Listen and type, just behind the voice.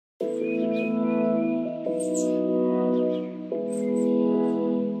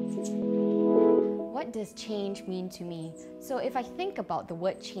What does change mean to me? So if I think about the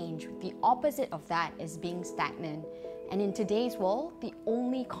word change, the opposite of that is being stagnant. And in today's world, the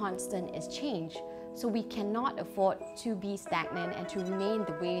only constant is change. So we cannot afford to be stagnant and to remain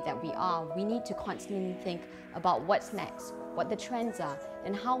the way that we are. We need to constantly think about what's next, what the trends are,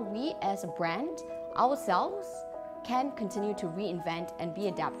 and how we as a brand, ourselves, can continue to reinvent and be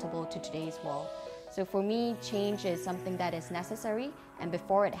adaptable to today's world. So for me, change is something that is necessary, and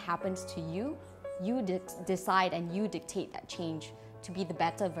before it happens to you, you decide and you dictate that change to be the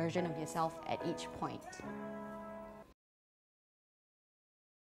better version of yourself at each point.